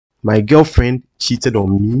My girlfriend cheated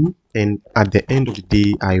on me, and at the end of the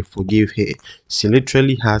day, I forgave her. She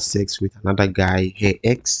literally had sex with another guy, her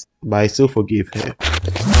ex, but I still forgave her.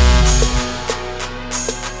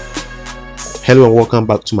 Hello and welcome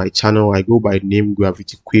back to my channel. I go by the name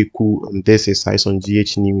Gravity Kweku, and this is Size on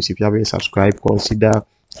GH News. If you haven't subscribed, consider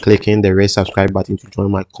clicking the red subscribe button to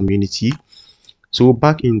join my community. So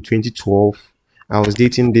back in 2012, I was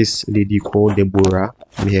dating this lady called Deborah.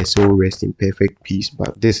 May her soul rest in perfect peace.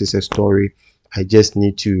 But this is a story I just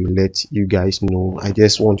need to let you guys know. I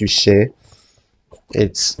just want to share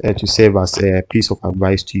it to serve as a piece of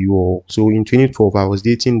advice to you all. So in 2012, I was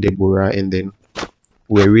dating Deborah, and then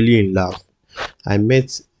we were really in love. I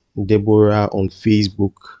met Deborah on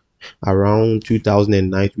Facebook around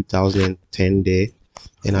 2009 2010 there,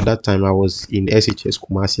 and at that time I was in SHS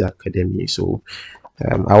Kumasi Academy. So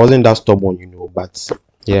I wasn't that stubborn, but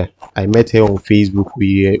yeah, I met her on Facebook.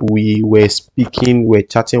 We were speaking, we were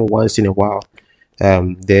chatting once in a while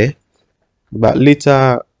there, but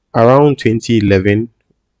later around 2011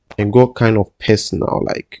 it got kind of personal,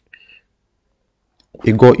 like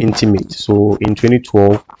it got intimate. So in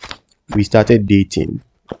 2012 we started dating.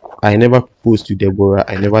 I never proposed to Deborah,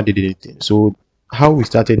 I never did anything. So how we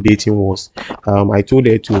started dating was I told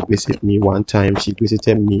her to visit me one time. She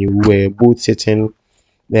visited me. We were both sitting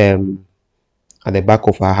at the back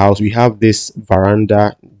of our house. We have this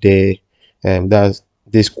veranda there, that's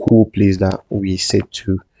this cool place that we sit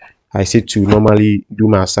to. I sit to normally do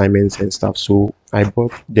my assignments and stuff. So I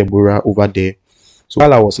brought Deborah over there. So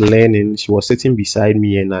while I was learning, she was sitting beside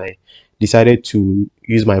me, and I decided to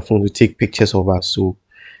use my phone to take pictures of her. So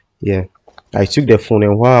yeah, I took the phone,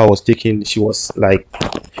 and while I was taking, she was like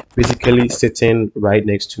basically sitting right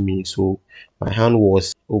next to me. So my hand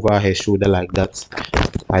was over her shoulder like that.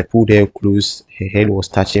 I pulled her close, her head was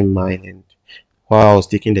touching mine, and while I was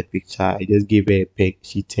taking the picture, I just gave her a peck.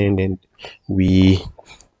 She turned, and we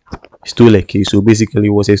stole a case. So basically,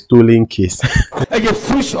 it was a stolen case. It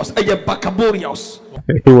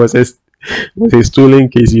was a stolen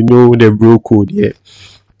case, the bro code, yeah.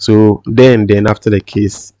 So then after the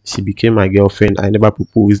case, she became my girlfriend. I never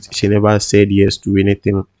proposed. She never said yes to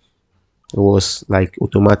anything. It was like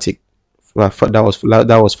automatic.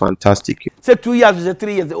 That was fantastic. Say 2 years, say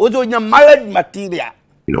 3 years. Also, you're married material.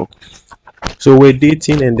 So we're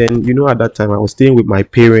dating, and then at that time I was staying with my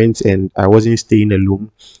parents, and I wasn't staying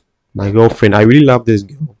alone. My girlfriend, I really loved this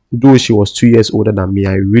girl. Though she was 2 years older than me,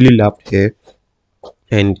 I really loved her,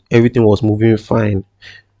 and everything was moving fine.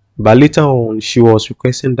 But later on, she was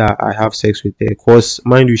requesting that I have sex with her, because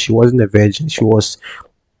mind you, she wasn't a virgin. She was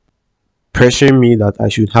pressuring me that I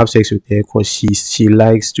should have sex with her because she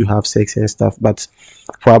likes to have sex and stuff. But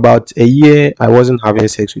for about a year, I wasn't having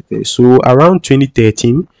sex with her. So around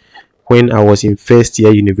 2013, when I was in first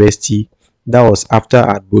year university, that was after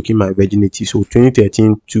I'd broken my virginity. So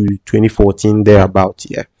 2013 to 2014, thereabout,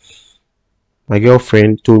 yeah. My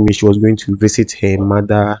girlfriend told me she was going to visit her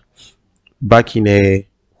mother back in her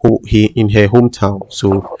hometown.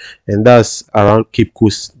 So, and that's around Cape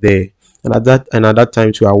Coast there. And at that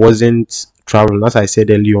time too, I wasn't traveling. As I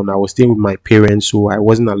said earlier on, I was staying with my parents, so I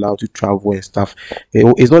wasn't allowed to travel and stuff.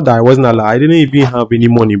 It's not that I wasn't allowed. I didn't even have any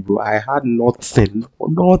money, bro. I had nothing.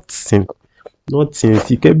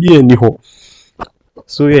 She can be anyhow.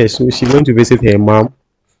 So yeah, so she went to visit her mom,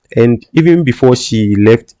 and even before she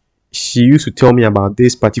left, she used to tell me about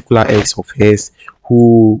this particular ex of hers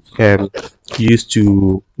who used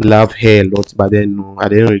to love her a lot, but then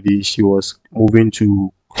at the end of the day, she was moving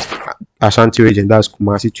to Ashanti region, that's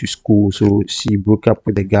Kumasi, to school. So she broke up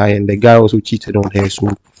with the guy, and the guy also cheated on her, so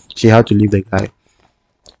she had to leave the guy.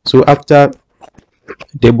 So after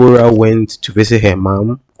Deborah went to visit her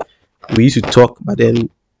mom, we used to talk, but then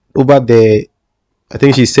over there, I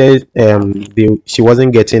think she said she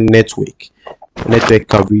wasn't getting network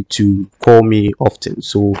coverage to call me often.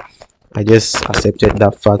 So I just accepted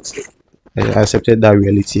that fact. I accepted that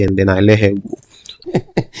reality, and then I let her go.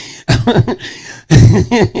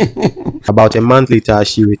 About a month later,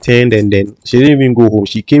 she returned, and then she didn't even go home.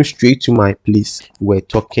 She came straight to my place. We were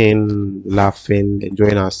talking, laughing,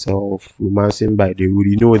 enjoying ourselves, romancing by the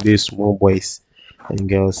road. These small boys and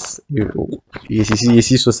girls. So we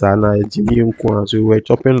were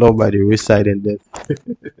chopping love by the wayside, and then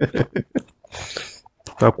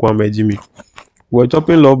we were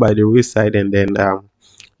chopping love by the wayside, and then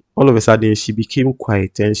all of a sudden she became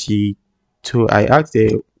quiet, and I asked her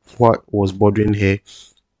what was bothering her.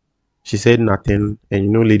 She said nothing,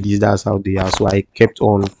 and ladies, that's how they are. So I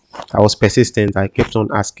was persistent. I kept on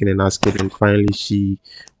asking, and finally she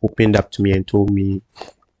opened up to me and told me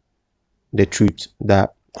the truth,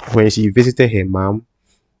 that when she visited her mom,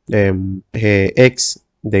 her ex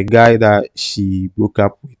the guy that she broke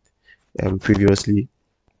up with previously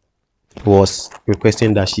was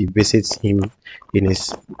requesting that she visits him in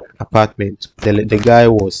his apartment. The guy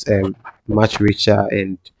was much richer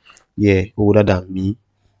and yeah, older than me.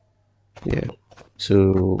 Yeah.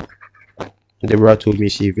 So Deborah told me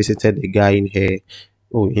she visited the guy in her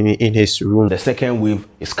in his room. The second wave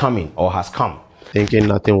is coming or has come. Thinking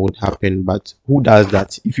nothing would happen, but who does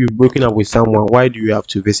that? If you've broken up with someone, why do you have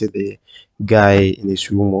to visit the guy in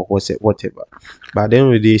his room or whatever? But at the end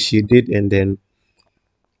of the day, she did, and then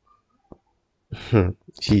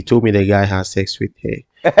she told me the guy had sex with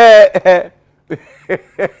her.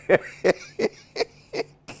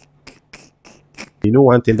 You know,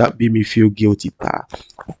 one thing that made me feel guilty, pa.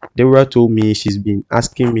 Deborah told me she's been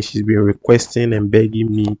asking me, she's been requesting and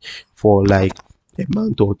begging me for like a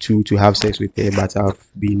month or two to have sex with her, but I've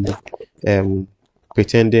been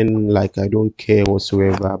pretending like I don't care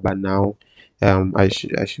whatsoever. But now I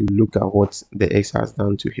should look at what the ex has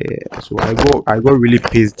done to her. So I got really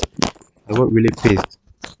pissed. I got really pissed.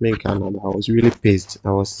 Me in Canada, I was really pissed.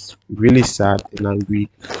 I was really sad and angry.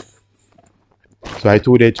 So I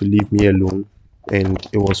told her to leave me alone, and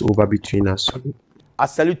it was over between us. So I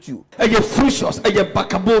salute you.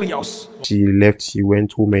 she left, she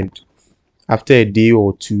went home, and after a day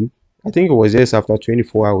or two, I think it was just after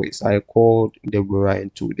 24 hours, I called Deborah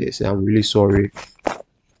and told her, say, I'm really sorry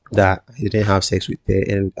that I didn't have sex with her,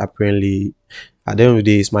 and apparently at the end of the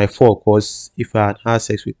day it's my fault, because if I had had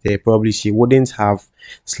sex with her, probably she wouldn't have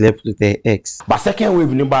slept with her ex. But second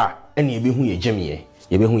wave number, and you be who you Jimmy,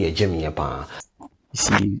 you be who you Jimmy,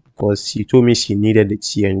 Because she told me she needed it,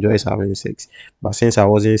 she enjoys having sex. But since I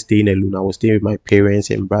wasn't staying alone, I was staying with my parents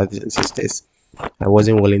and brothers and sisters, I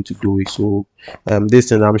wasn't willing to do it. So this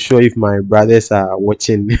thing, I'm sure if my brothers are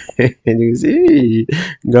watching and you say, hey,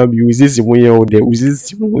 Gabi, is this one year old?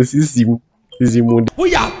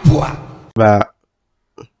 But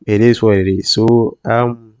it is what it is. So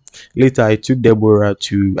later I took Deborah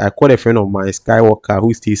to, I called a friend of mine, Skywalker,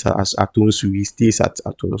 who stays at Atonsu. He stays at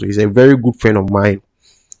Atonsu. He's a very good friend of mine,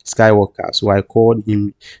 Skywalker. So I called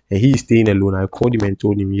him, and he's staying alone. I called him and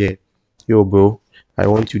told him, yeah, yo bro, I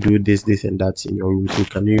want to do this, this and that in your room. So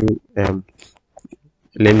can you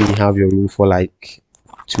let me have your room for like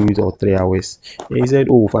 2 or 3 hours? And he said,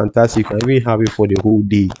 oh fantastic, I even have it for the whole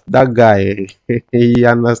day. That guy, he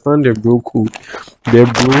understand the bro code. The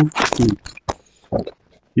bro code.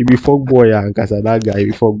 He be fuck boy, and cause that guy, he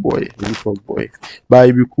be fuck boy. He be fuck boy. But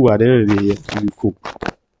he be cool at the end of the day, yeah, he be cool.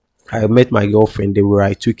 I met my girlfriend there, where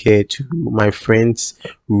I took her to my friend's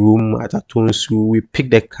room at Atonsu. We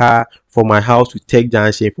picked the car from my house to Tech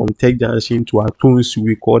Junction. From Tech Junction to Atonsu,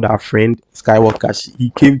 we called our friend Skywalker. He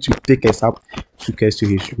came to pick us up, took us to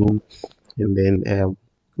his room, and then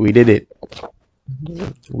we did it.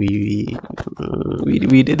 We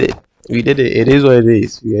did it. We did it. It is what it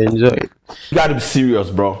is. We enjoyed it. You gotta be serious,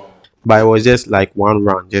 bro. But it was just like one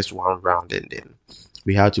round, and then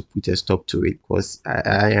we had to put a stop to it, because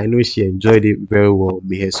I know she enjoyed it very well.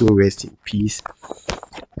 May her soul rest in peace.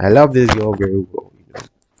 I love this girl very well, you know,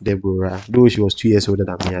 Deborah. Though she was 2 years older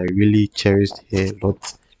than me, I really cherished her a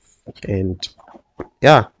lot. And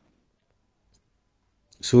yeah.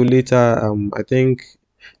 So later, I think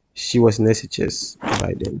she was in SHS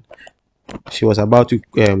by then. She was about to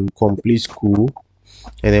complete school,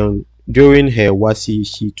 and then during her WASI,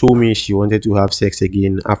 she told me she wanted to have sex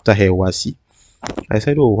again after her WASI. I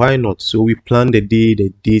said, oh, why not? So we planned the day, the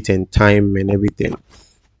date and time and everything,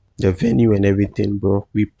 the venue and everything, bro.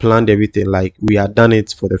 We planned everything, like we had done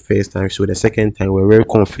it for the first time. So the second time, we were very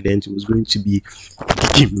confident it was going to be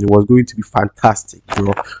fantastic,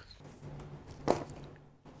 bro.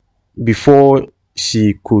 Before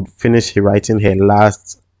she could finish writing her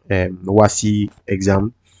last WASI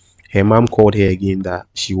exam, her mom called her again that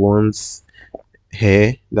she wants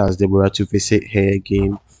her, that's Deborah, to visit her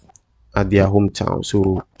again at their hometown.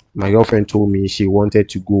 So my girlfriend told me she wanted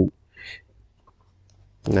to go,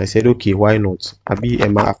 and I said, okay, why not?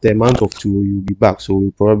 After a month or two, you'll be back, so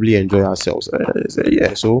we'll probably enjoy ourselves. I said,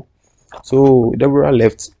 yeah. So Deborah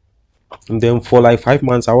left, and then for like 5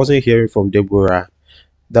 months I wasn't hearing from Deborah.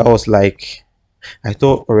 That was like, I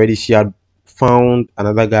thought already she had found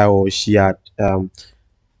another guy, or she had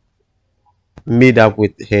made up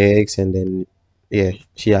with her ex, and then yeah,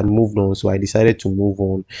 she had moved on. So I decided to move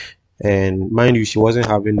on. And mind you, she wasn't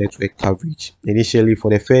having network coverage initially for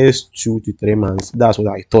the first 2 to 3 months. That's what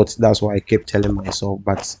I thought, that's what I kept telling myself.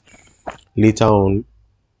 But later on,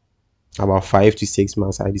 about 5 to 6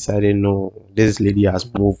 months, I decided, no, this lady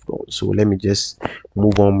has moved on, so let me just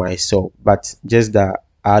move on myself. But just that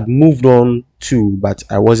I had moved on too, but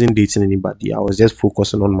I wasn't dating anybody. I was just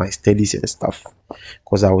focusing on my studies and stuff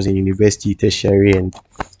because I was in university, tertiary, and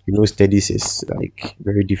studies is like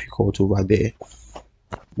very difficult over there.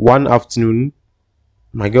 One afternoon,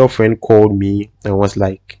 my girlfriend called me and was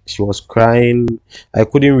like, she was crying. I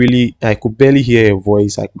could barely hear her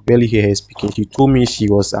voice. I could barely hear her speaking. She told me she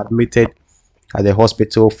was admitted at the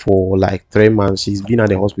hospital for like 3 months. She's been at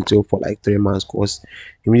the hospital for like 3 months because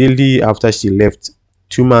immediately after she left,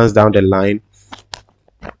 2 months down the line,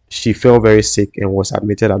 she fell very sick and was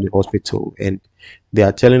admitted at the hospital. And they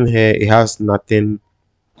are telling her it has nothing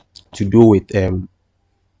to do with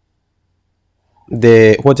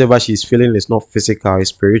the whatever she's feeling is not physical, it's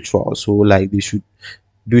spiritual. So like they should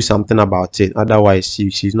do something about it. Otherwise,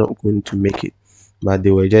 she's not going to make it. But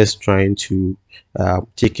they were just trying to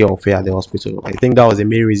take care of her at the hospital. I think that was the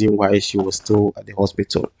main reason why she was still at the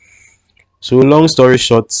hospital. So long story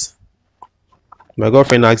short, my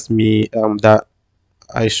girlfriend asked me that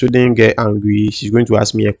I shouldn't get angry. She's going to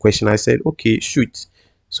ask me a question. I said, okay, shoot.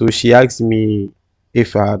 So she asked me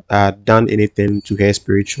if I had done anything to her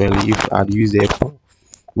spiritually, if I'd used her for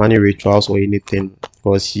money rituals or anything.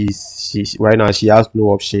 Because she's right now she has no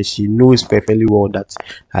option. She knows perfectly well that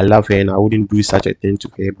I love her and I wouldn't do such a thing to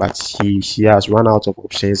her. But she has run out of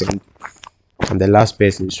options, and I'm the last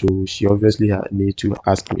person, so she obviously had need to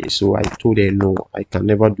ask me. So I told her no, I can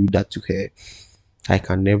never do that to her. I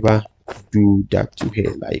can never do that to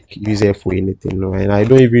her, like use her for anything. No, and I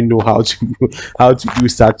don't even know how to how to do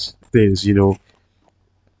such things.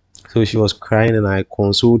 So she was crying and I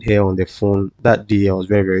consoled her on the phone. That day I was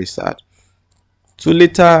very, very sad. So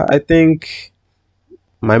later, I think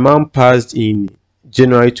my mom passed in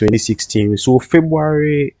January 2016. So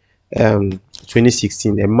February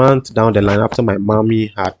 2016, a month down the line after my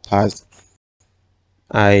mommy had passed,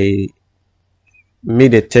 I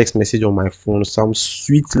made a text message on my phone, some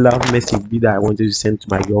sweet love message that I wanted to send to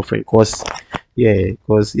my girlfriend, because they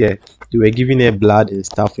were giving her blood and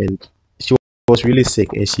stuff, and she was really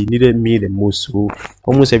sick and she needed me the most. So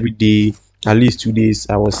almost every day, at least 2 days,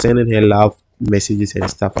 I was sending her love messages and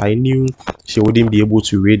stuff. I knew she wouldn't be able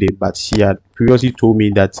to read it, but she had previously told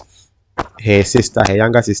me that her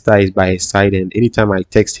younger sister, is by her side, and anytime I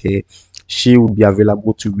text her, she would be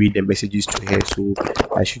available to read the messages to her. So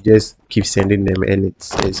I should just keep sending them, and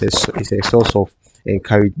it's a source of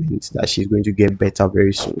encouragement that she's going to get better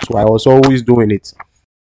very soon. So I was always doing it.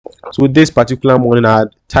 So this particular morning, I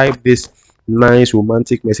had typed this nice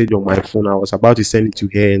romantic message on my phone. I was about to send it to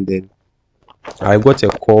her, and then I got a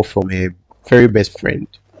call from her very best friend,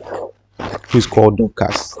 who's called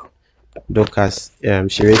Dorcas.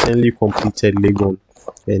 She recently completed Legon,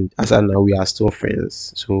 and as of now we are still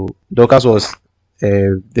friends. So Dorcas was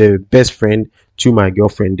the best friend to my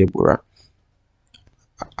girlfriend Deborah.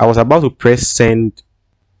 I was about to press send,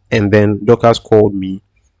 and then Dorcas called me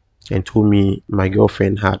and told me my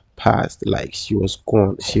girlfriend had passed. Like she was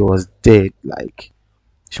gone, she was dead, like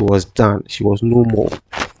she was done, she was no more.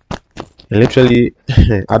 And literally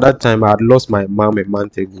at that time I had lost my mom a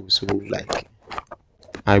month ago, so like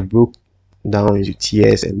I broke down into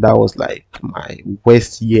tears, and that was like my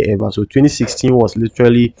worst year ever. So 2016 was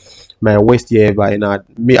literally my worst year ever, and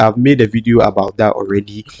I've made a video about that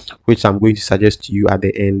already, which I'm going to suggest to you at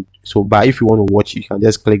the end. So but if you want to watch it, you can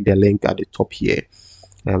just click the link at the top here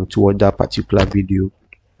toward that particular video.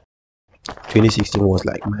 2016 was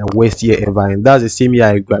like my worst year ever, and that's the same year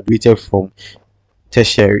I graduated from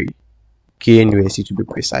tertiary, KNUSC to be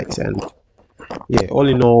precise. And yeah, all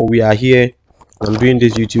in all, we are here. I'm doing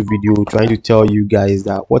this YouTube video trying to tell you guys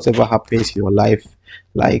that whatever happens in your life,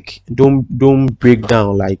 like don't break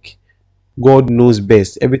down. Like God knows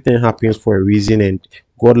best. Everything happens for a reason, and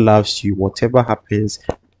God loves you. Whatever happens,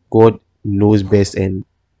 God knows best, and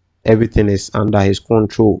everything is under his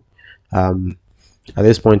control. At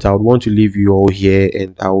this point, I would want to leave you all here,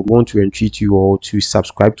 and I would want to entreat you all to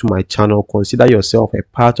subscribe to my channel. Consider yourself a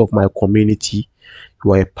part of my community.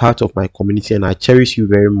 You are a part of my community, and I cherish you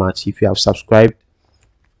very much. If you have subscribed,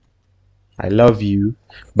 I love you.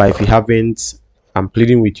 But if you haven't, I'm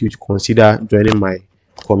pleading with you to consider joining my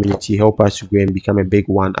community. Help us to grow and become a big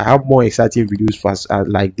one. I have more exciting videos for us,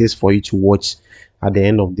 like this for you to watch at the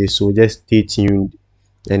end of this. So just stay tuned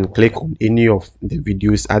and click on any of the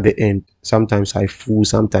videos at the end. Sometimes I fool,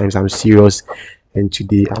 sometimes I'm serious, and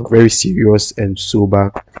today I'm very serious and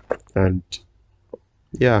sober. And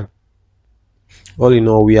yeah, all in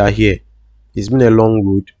all, we are here. It's been a long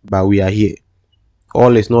road, but we are here.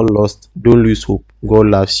 All is not lost. Don't lose hope. God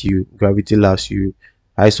loves you. Gravity loves you.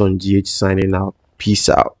 Eyes on GH signing out. Peace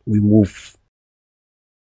out. We move.